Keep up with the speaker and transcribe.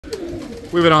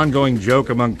We have an ongoing joke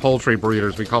among poultry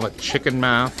breeders. We call it chicken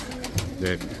math.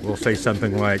 That will say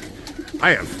something like, I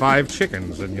have 5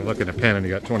 chickens, and you look at a pen and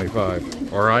you got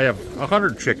 25. Or I have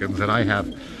 100 chickens, and I have,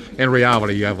 in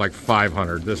reality, you have like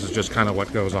 500. This is just kind of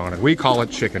what goes on. And we call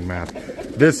it chicken math.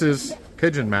 This is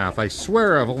pigeon math. I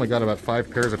swear I've only got about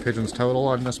 5 pairs of pigeons total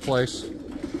on this place.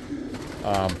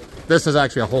 This is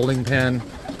actually a holding pen.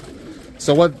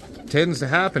 So what tends to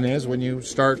happen is when you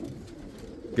start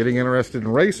getting interested in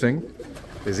racing,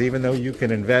 is even though you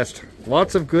can invest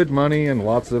lots of good money and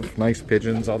lots of nice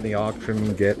pigeons on the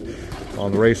auction, get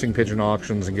on the racing pigeon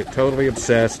auctions and get totally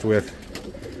obsessed with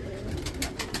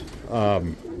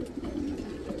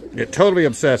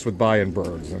buying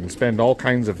birds and spend all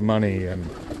kinds of money and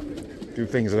do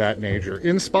things of that nature.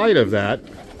 In spite of that,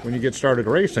 when you get started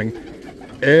racing,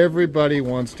 everybody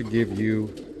wants to give you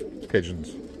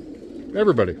pigeons.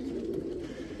 Everybody's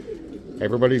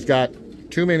got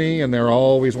too many and they're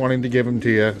always wanting to give them to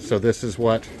you. So this is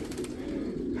what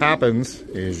happens,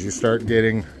 is you start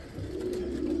getting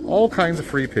all kinds of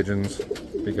free pigeons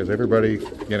because everybody's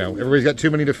got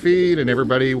too many to feed and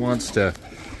everybody wants to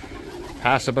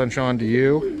pass a bunch on to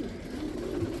you.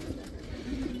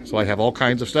 So I have all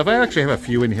kinds of stuff. I actually have a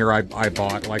few in here I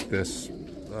bought, like this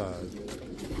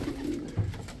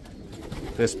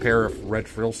this pair of red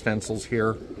frill stencils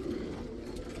here.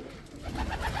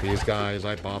 These guys,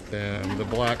 I bought them. The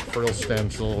black frill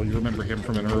stencil, you remember him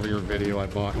from an earlier video, I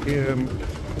bought him.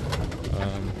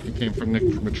 He came from Nick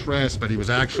Matress, but he was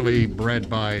actually bred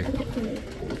by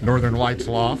Northern Lights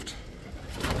Loft.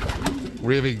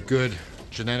 Really good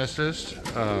geneticist.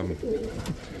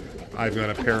 I've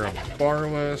got a pair of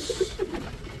Barless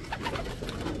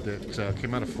that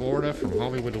came out of Florida from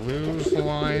Hollywood Lou's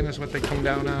line, is what they come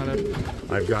down out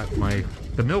of. I've got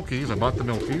the Milkies, I bought the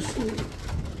Milkies.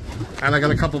 And I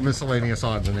got a couple of miscellaneous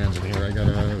odds and ends in here. I got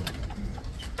a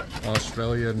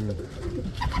Australian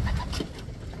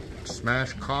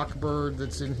smash cockbird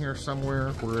that's in here somewhere,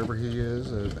 wherever he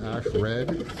is, an ash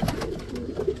red,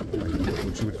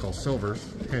 which you would call silvers,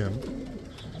 him.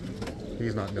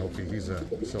 He's not milky, he's a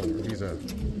silver, he's a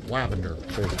lavender,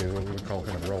 basically what we would call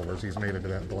kind of rollers. He's made into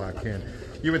that black hen.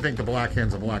 You would think the black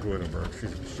hen's a black widow bird.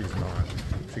 She's not.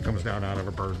 She comes down out of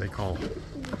a bird they call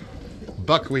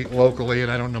buckwheat locally,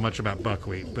 and I don't know much about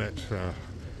buckwheat, but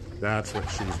that's what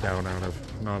she's down out of,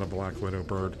 not a black widow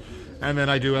bird. And then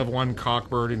I do have one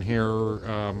cockbird in here,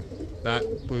 that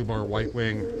blue bar white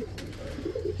wing.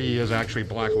 He is actually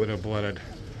black widow blooded.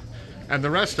 And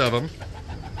the rest of them,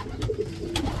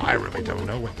 I really don't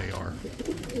know what they are,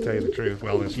 to tell you the truth.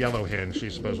 Well, this yellow hen,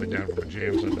 she's supposedly down from a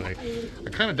Jansen, but I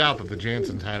kind of doubt that the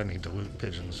Jansens had any dilute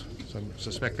pigeons. So I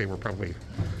suspect they were probably,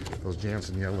 those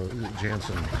Jansen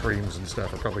creams and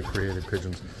stuff are probably created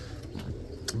pigeons.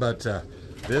 But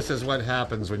this is what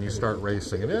happens when you start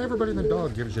racing. And everybody in the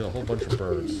dog gives you a whole bunch of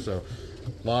birds. So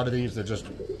a lot of these, they're just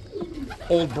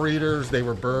old breeders. They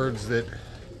were birds that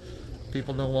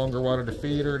people no longer wanted to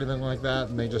feed or anything like that.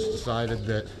 And they just decided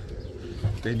that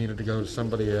they needed to go to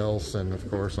somebody else. And of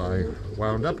course I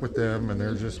wound up with them, and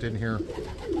they're just in here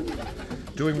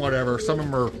doing whatever. Some of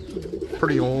them are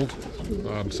pretty old.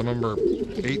 Some of them are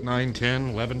 8, 9, 10,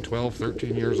 11, 12,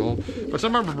 13 years old. But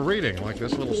some of them are breeding, like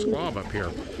this little squab up here.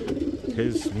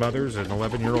 His mother's an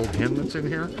 11-year-old hen that's in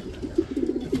here.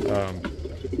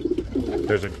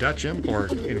 There's a Dutch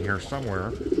import in here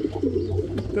somewhere.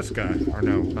 This guy, or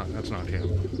no, that's not him.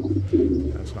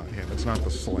 That's not him. It's not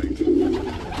the slate.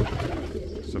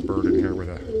 It's a bird in here with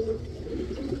a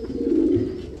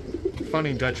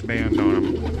funny Dutch band on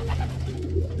him.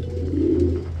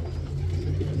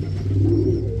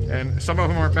 And some of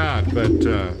them aren't bad, but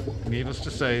needless to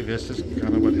say, this is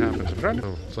kind of what happens.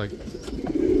 It's like,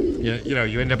 you know,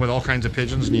 you end up with all kinds of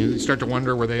pigeons, and you start to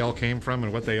wonder where they all came from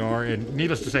and what they are. And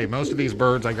needless to say, most of these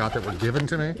birds I got that were given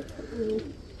to me,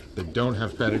 they don't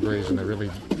have pedigrees, and it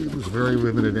was very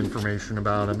limited information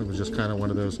about them. It was just kind of one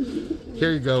of those,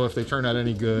 here you go, if they turn out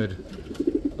any good,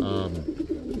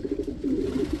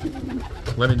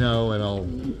 let me know, and I'll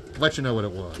let you know what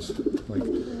it was. Like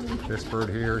this bird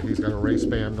here, he's got a race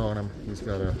band on him. He's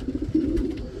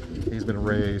been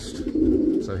raced,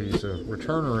 so he's a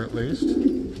returner at least.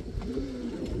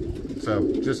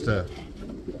 So just a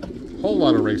whole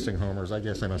lot of racing homers. I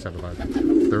guess I must have about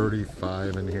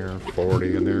 35 in here,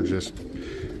 40, and they're just,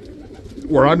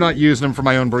 where I'm not using them for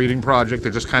my own breeding project,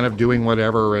 they're just kind of doing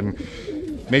whatever and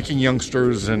making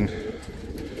youngsters, and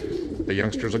the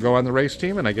youngsters will go on the race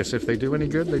team, and I guess if they do any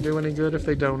good, they do any good. If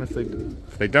they don't, if they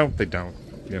don't, they don't,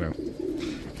 you know.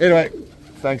 Anyway,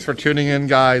 thanks for tuning in,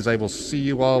 guys. I will see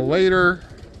you all later.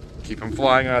 Keep them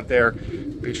flying out there.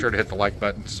 Be sure to hit the like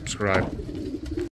button, subscribe.